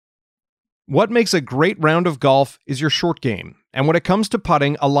What makes a great round of golf is your short game. And when it comes to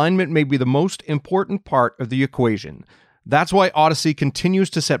putting, alignment may be the most important part of the equation. That's why Odyssey continues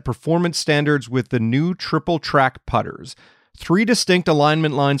to set performance standards with the new Triple Track putters. 3 distinct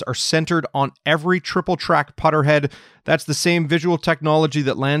alignment lines are centered on every Triple Track putter head. That's the same visual technology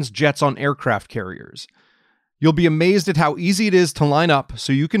that lands jets on aircraft carriers. You'll be amazed at how easy it is to line up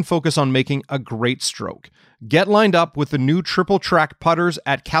so you can focus on making a great stroke. Get lined up with the new Triple Track putters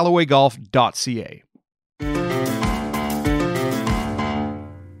at CallawayGolf.ca.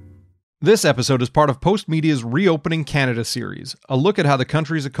 This episode is part of Postmedia's Reopening Canada series, a look at how the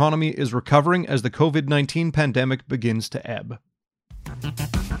country's economy is recovering as the COVID-19 pandemic begins to ebb.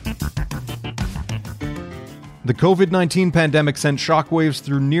 The COVID-19 pandemic sent shockwaves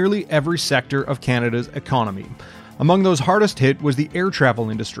through nearly every sector of Canada's economy. Among those hardest hit was the air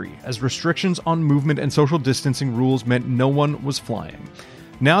travel industry, as restrictions on movement and social distancing rules meant no one was flying.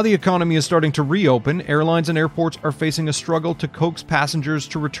 Now the economy is starting to reopen, airlines and airports are facing a struggle to coax passengers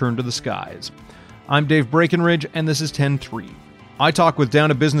to return to the skies. I'm Dave Breckenridge, and this is 10-3. I talk with Down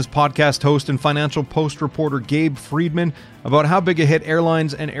to Business podcast host and Financial Post reporter Gabe Friedman about how big a hit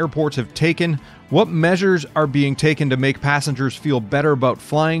airlines and airports have taken, what measures are being taken to make passengers feel better about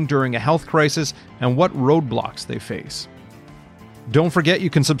flying during a health crisis, and what roadblocks they face. Don't forget you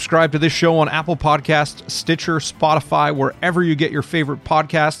can subscribe to this show on Apple Podcasts, Stitcher, Spotify, wherever you get your favorite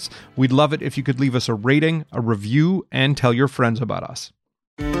podcasts. We'd love it if you could leave us a rating, a review, and tell your friends about us.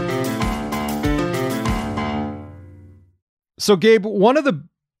 So, Gabe, one of the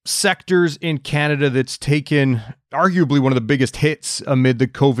sectors in Canada that's taken arguably one of the biggest hits amid the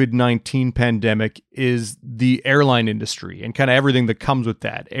COVID-19 pandemic is the airline industry and kind of everything that comes with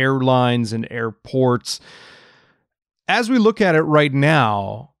that, airlines and airports. As we look at it right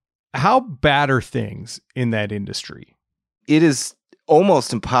now, how bad are things in that industry? It is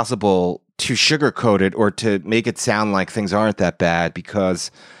almost impossible to sugarcoat it or to make it sound like things aren't that bad, because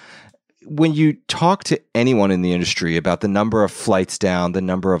when you talk to anyone in the industry about the number of flights down, the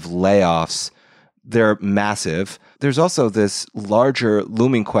number of layoffs, they're massive. There's also this larger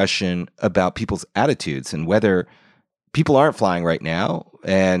looming question about people's attitudes and whether people aren't flying right now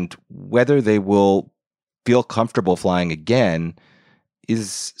and whether they will feel comfortable flying again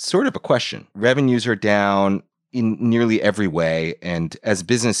is sort of a question. Revenues are down in nearly every way. And as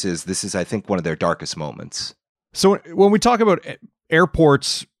businesses, this is, I think, one of their darkest moments. So when we talk about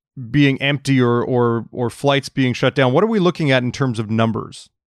airports being empty or flights being shut down, what are we looking at in terms of numbers?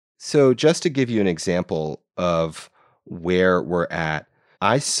 So just to give you an example of where we're at,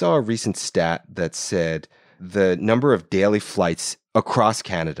 I saw a recent stat that said the number of daily flights across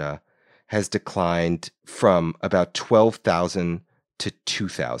Canada has declined from about 12,000 to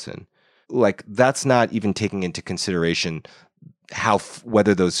 2,000. Like, that's not even taking into consideration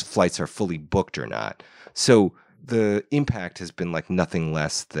whether those flights are fully booked or not. So the impact has been like nothing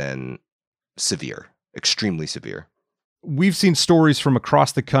less than severe, extremely severe. We've seen stories from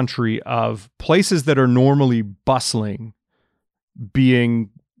across the country of places that are normally bustling being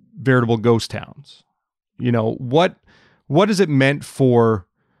veritable ghost towns. You know, what has it meant for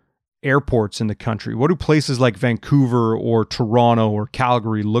airports in the country? What do places like Vancouver or Toronto or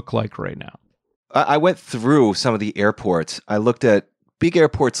Calgary look like right now? I went through some of the airports. I looked at big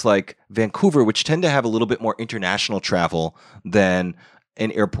airports like Vancouver, which tend to have a little bit more international travel than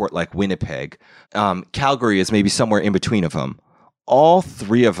an airport like Winnipeg. Calgary is maybe somewhere in between of them. All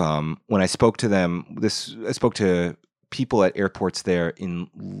 3 of them, when I spoke to them, I spoke to people at airports there in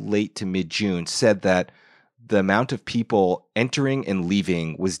late to mid-June, said that the amount of people entering and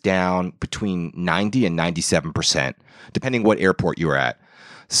leaving was down between 90 and 97%, depending what airport you were at.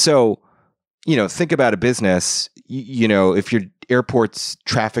 So, think about a business, if your airport's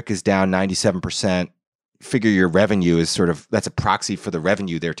traffic is down 97%, figure your revenue is that's a proxy for the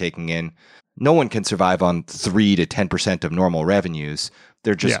revenue they're taking in. No one can survive on 3 to 10% of normal revenues.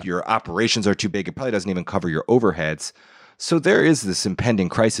 They're just, your operations are too big. It probably doesn't even cover your overheads. So there is this impending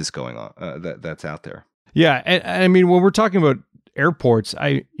crisis going on that's out there. Yeah. And I mean, when we're talking about airports,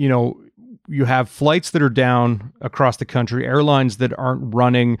 you have flights that are down across the country, airlines that aren't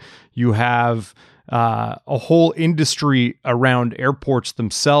running. You have a whole industry around airports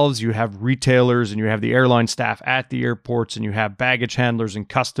themselves. You have retailers and you have the airline staff at the airports and you have baggage handlers and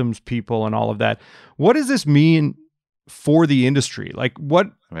customs people and all of that. What does this mean for the industry? Like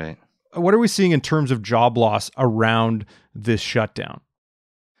what are we seeing in terms of job loss around this shutdown?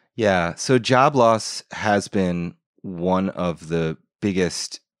 Yeah. So job loss has been one of the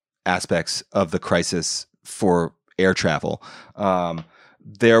biggest aspects of the crisis for air travel.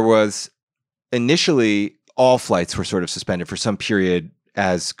 There was initially all flights were sort of suspended for some period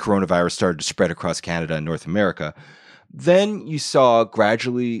as coronavirus started to spread across Canada and North America. Then you saw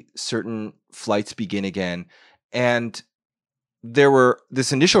gradually certain flights begin again. And there were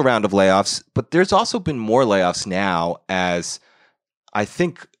this initial round of layoffs, but there's also been more layoffs now, as I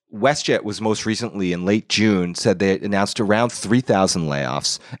think WestJet was most recently in late June said they announced around 3,000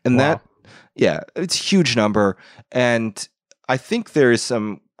 layoffs. And Wow. it's a huge number. And I think there is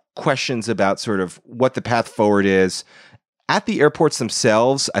some questions about sort of what the path forward is. At the airports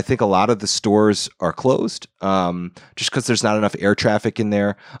themselves, I think a lot of the stores are closed just because there's not enough air traffic in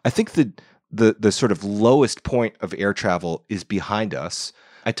there. I think the sort of lowest point of air travel is behind us.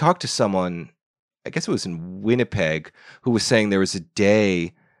 I talked to someone, I guess it was in Winnipeg, who was saying there was a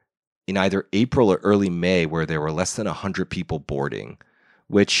day in either April or early May where there were less than 100 people boarding,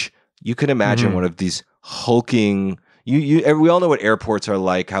 which you can imagine one of these hulking. We all know what airports are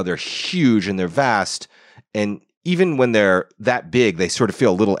like, how they're huge and they're vast, and even when they're that big, they sort of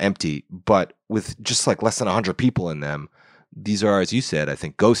feel a little empty. But with just like less than 100 people in them, these are, as you said, I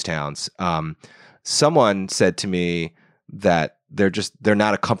think, ghost towns. Someone said to me that they're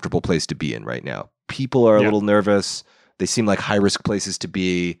not a comfortable place to be in right now. People are a little nervous. They seem like high risk places to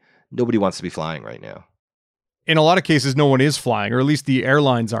be. Nobody wants to be flying right now. In a lot of cases, no one is flying, or at least the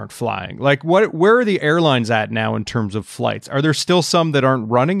airlines aren't flying. Like, where are the airlines at now in terms of flights? Are there still some that aren't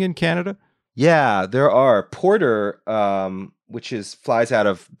running in Canada? Yeah, there are. Porter, which flies out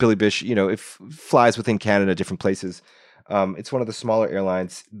of Billy Bish, it flies within Canada, different places. It's one of the smaller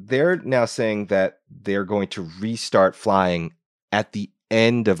airlines. They're now saying that they're going to restart flying at the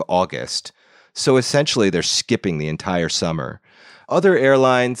end of August. So essentially, they're skipping the entire summer. Other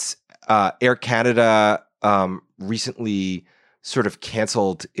airlines, Air Canada, recently sort of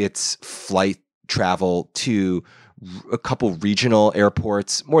canceled its flight travel to a couple regional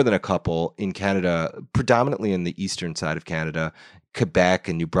airports, more than a couple in Canada, predominantly in the eastern side of Canada, Quebec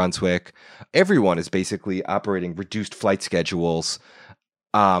and New Brunswick. Everyone is basically operating reduced flight schedules,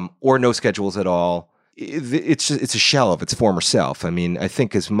 or no schedules at all. It's a shell of its former self. I mean, I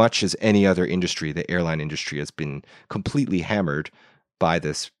think as much as any other industry, the airline industry has been completely hammered by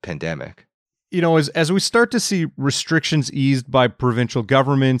this pandemic. As we start to see restrictions eased by provincial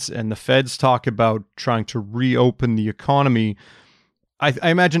governments and the feds talk about trying to reopen the economy, I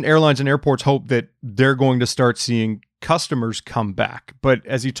imagine airlines and airports hope that they're going to start seeing customers come back. But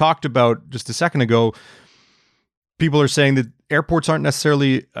as you talked about just a second ago, people are saying that airports aren't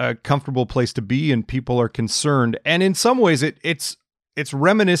necessarily a comfortable place to be, and people are concerned. And in some ways, it's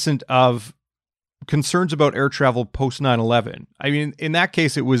reminiscent of concerns about air travel post 9/11. I mean, in that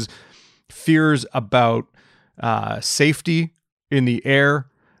case, it was fears about safety in the air,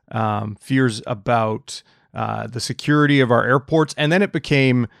 fears about the security of our airports. And then it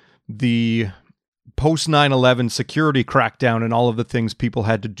became the post 9/11 security crackdown and all of the things people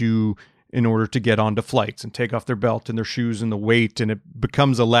had to do in order to get onto flights and take off their belt and their shoes and the weight. And it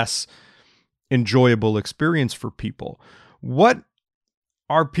becomes a less enjoyable experience for people. What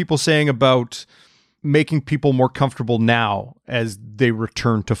are people saying about making people more comfortable now as they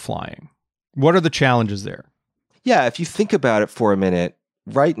return to flying? What are the challenges there? Yeah, if you think about it for a minute,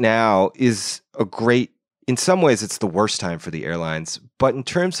 right now is in some ways, it's the worst time for the airlines. But in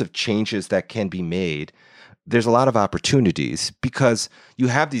terms of changes that can be made, there's a lot of opportunities because you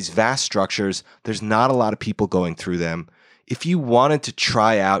have these vast structures. There's not a lot of people going through them. If you wanted to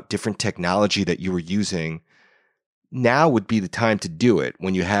try out different technology that you were using, now would be the time to do it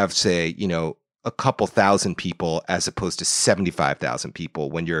when you have, say, a couple thousand people as opposed to 75,000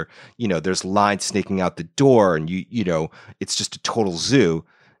 people when there's lines snaking out the door and it's just a total zoo.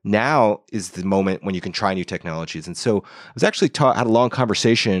 Now is the moment when you can try new technologies. And so I was actually had a long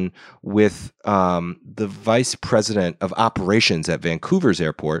conversation with the vice president of operations at Vancouver's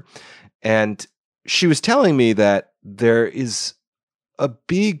airport. And she was telling me that there's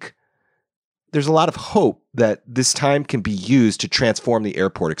a lot of hope that this time can be used to transform the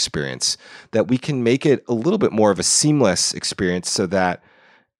airport experience, that we can make it a little bit more of a seamless experience so that,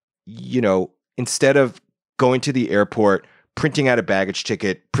 instead of going to the airport, printing out a baggage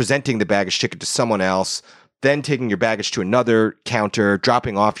ticket, presenting the baggage ticket to someone else, then taking your baggage to another counter,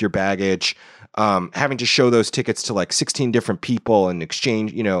 dropping off your baggage, having to show those tickets to like 16 different people and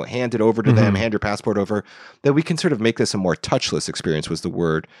exchange, hand it over to them, hand your passport over, that we can sort of make this a more touchless experience was the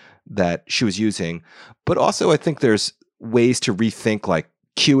word that she was using. But also I think there's ways to rethink like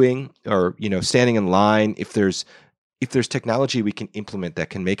queuing or, standing in line. If there's technology we can implement that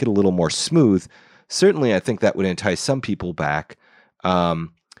can make it a little more smooth, certainly I think that would entice some people back.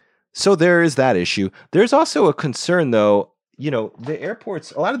 So there is that issue. There's also a concern though, a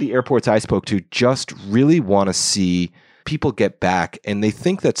lot of the airports I spoke to just really want to see people get back and they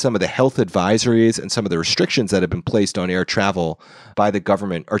think that some of the health advisories and some of the restrictions that have been placed on air travel by the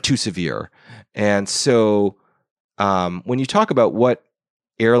government are too severe. And so when you talk about what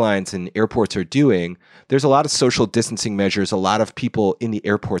airlines and airports are doing, there's a lot of social distancing measures, a lot of people in the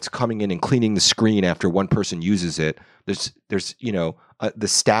airports coming in and cleaning the screen after one person uses it. There's the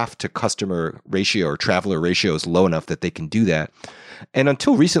staff to customer ratio or traveler ratio is low enough that they can do that. And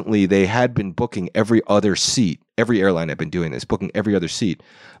until recently, they had been booking every other seat. Every airline had been doing this, booking every other seat.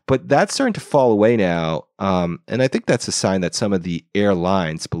 But that's starting to fall away now. And I think that's a sign that some of the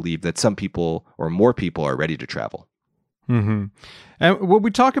airlines believe that some people or more people are ready to travel. Mm-hmm. And when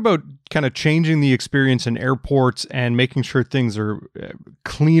we talk about kind of changing the experience in airports and making sure things are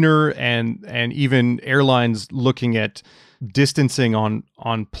cleaner and even airlines looking at distancing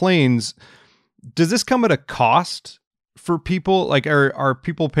on planes, does this come at a cost for people? Like, are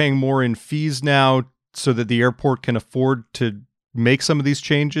people paying more in fees now so that the airport can afford to make some of these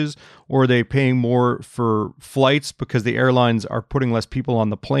changes? Or are they paying more for flights because the airlines are putting less people on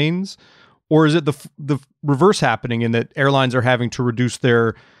the planes? Or is it the reverse happening in that airlines are having to reduce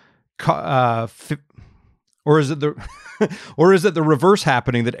their, or is it the reverse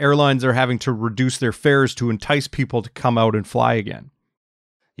happening that airlines are having to reduce their fares to entice people to come out and fly again?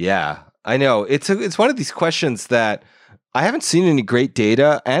 Yeah, I know. It's one of these questions that I haven't seen any great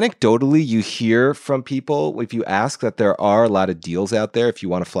data. Anecdotally, you hear from people if you ask that there are a lot of deals out there if you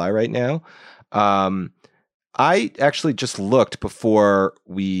want to fly right now. I actually just looked before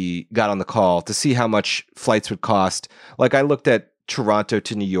we got on the call to see how much flights would cost. Like, I looked at Toronto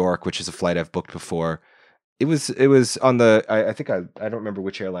to New York, which is a flight I've booked before. It was on the, I think I don't remember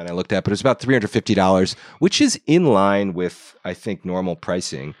which airline I looked at, but it was about $350, which is in line with, I think, normal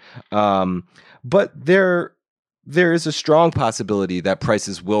pricing. But there is a strong possibility that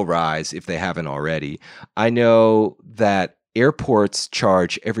prices will rise if they haven't already. I know that airports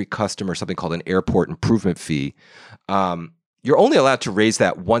charge every customer something called an airport improvement fee. You're only allowed to raise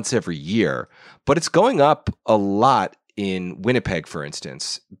that once every year, but it's going up a lot in Winnipeg, for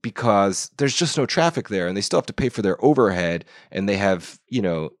instance, because there's just no traffic there and they still have to pay for their overhead and they have,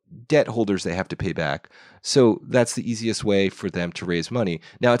 debt holders they have to pay back. So that's the easiest way for them to raise money.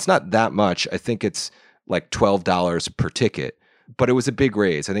 Now, it's not that much. I think it's like $12 per ticket, but it was a big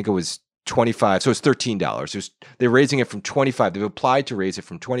raise. I think it was $25, so it's $13. They're raising it from $25. They've applied to raise it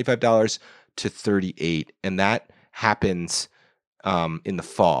from $25 to $38, and that happens in the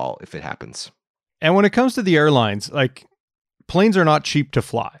fall if it happens. And when it comes to the airlines, like, planes are not cheap to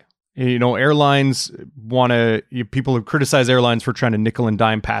fly. Airlines people have criticized airlines for trying to nickel and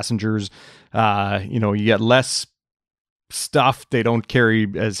dime passengers. You get less stuff. They don't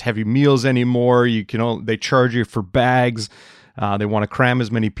carry as heavy meals anymore. They charge you for bags. They want to cram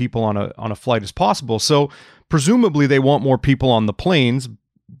as many people on a flight as possible. So presumably they want more people on the planes,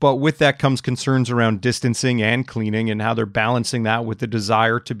 but with that comes concerns around distancing and cleaning and how they're balancing that with the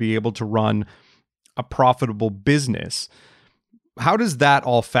desire to be able to run a profitable business. How does that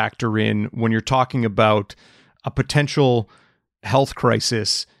all factor in when you're talking about a potential health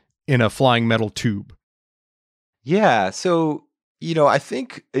crisis in a flying metal tube? Yeah, so I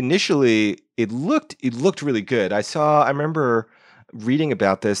think initially it looked really good. I remember reading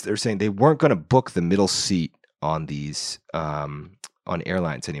about this. They're saying they weren't going to book the middle seat on these on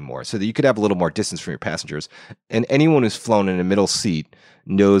airlines anymore, so that you could have a little more distance from your passengers. And anyone who's flown in a middle seat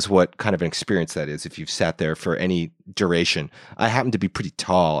knows what kind of an experience that is if you've sat there for any duration. I happen to be pretty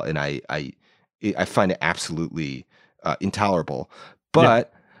tall, and I find it absolutely intolerable.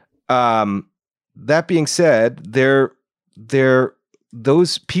 But that being said,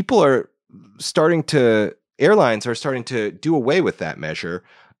 those people airlines are starting to do away with that measure,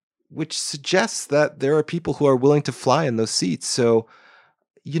 which suggests that there are people who are willing to fly in those seats. So,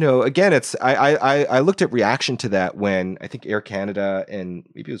 again, I looked at reaction to that when I think Air Canada and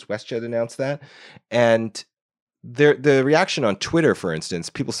maybe it was WestJet announced that. And the reaction on Twitter, for instance,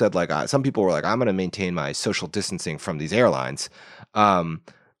 people said some people were like, I'm going to maintain my social distancing from these airlines.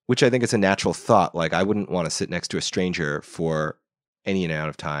 Which I think is a natural thought. Like, I wouldn't want to sit next to a stranger for any amount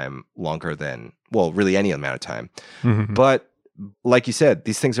of time longer than, really any amount of time. Mm-hmm. But like you said,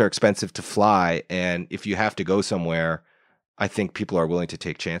 these things are expensive to fly. And if you have to go somewhere, I think people are willing to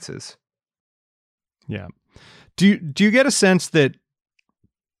take chances. Yeah. Do you get a sense that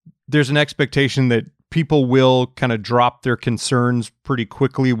there's an expectation that people will kind of drop their concerns pretty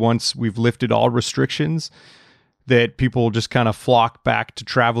quickly once we've lifted all restrictions? That people just kind of flock back to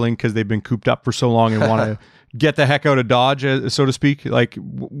traveling because they've been cooped up for so long and want to get the heck out of Dodge, so to speak? Like,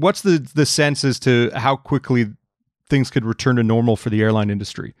 what's the sense as to how quickly things could return to normal for the airline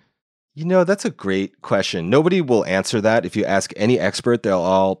industry? That's a great question. Nobody will answer that. If you ask any expert, they'll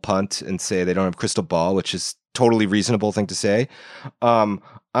all punt and say they don't have a crystal ball, which is totally reasonable thing to say. I'm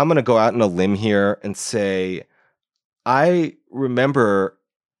going to go out on a limb here and say, I remember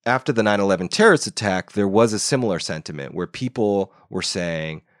after the 9/11 terrorist attack, there was a similar sentiment where people were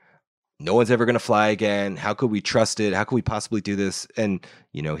saying, no one's ever going to fly again. How could we trust it? How could we possibly do this? And,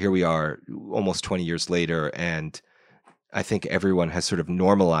 here we are almost 20 years later, and I think everyone has sort of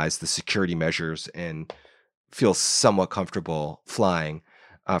normalized the security measures and feels somewhat comfortable flying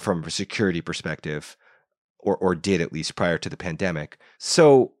from a security perspective, or did at least prior to the pandemic.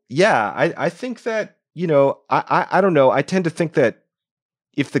 So, yeah, I think that, I don't know. I tend to think that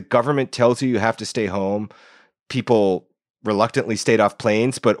if the government tells you have to stay home, people reluctantly stayed off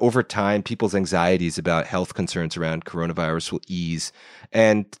planes, but over time, people's anxieties about health concerns around coronavirus will ease.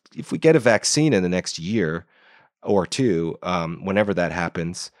 And if we get a vaccine in the next year or two, whenever that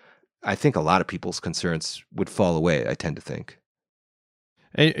happens, I think a lot of people's concerns would fall away, I tend to think.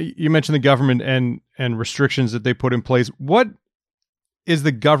 You mentioned the government and restrictions that they put in place. What is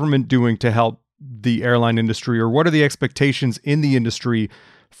the government doing to help the airline industry, or what are the expectations in the industry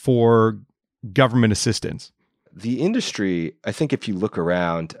for government assistance? The industry, I think if you look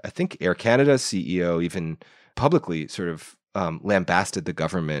around, I think Air Canada's CEO even publicly sort of lambasted the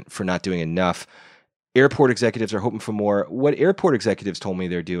government for not doing enough. Airport executives are hoping for more. What airport executives told me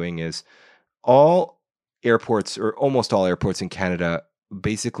they're doing is all airports, or almost all airports in Canada,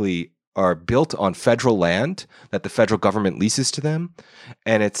 basically are built on federal land that the federal government leases to them.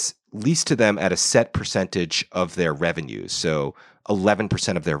 And it's leased to them at a set percentage of their revenues. So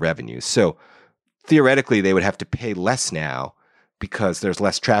 11% of their revenues. So theoretically, they would have to pay less now because there's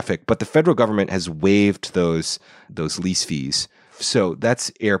less traffic, but the federal government has waived those lease fees. So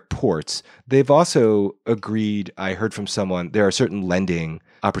that's airports. They've also agreed, I heard from someone, there are certain lending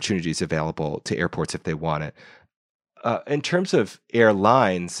opportunities available to airports if they want it. In terms of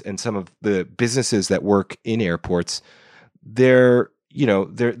airlines and some of the businesses that work in airports, the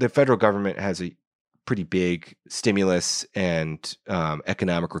federal government has a pretty big stimulus and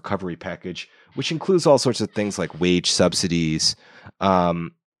economic recovery package, which includes all sorts of things like wage subsidies.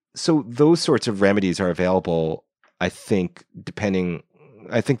 So those sorts of remedies are available, I think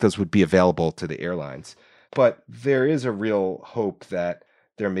those would be available to the airlines. But there is a real hope that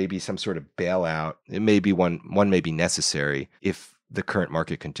there may be some sort of bailout. It may be one may be necessary if the current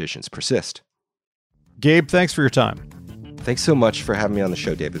market conditions persist. Gabe, thanks for your time. Thanks so much for having me on the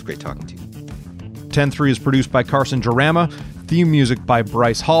show, Dave. It was great talking to you. 10-3 is produced by Carson Jarama. Theme music by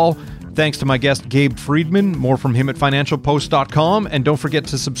Bryce Hall. Thanks to my guest, Gabe Friedman. More from him at financialpost.com. And don't forget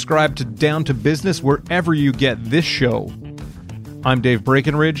to subscribe to Down to Business wherever you get this show. I'm Dave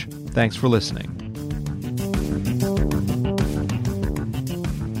Breckenridge. Thanks for listening.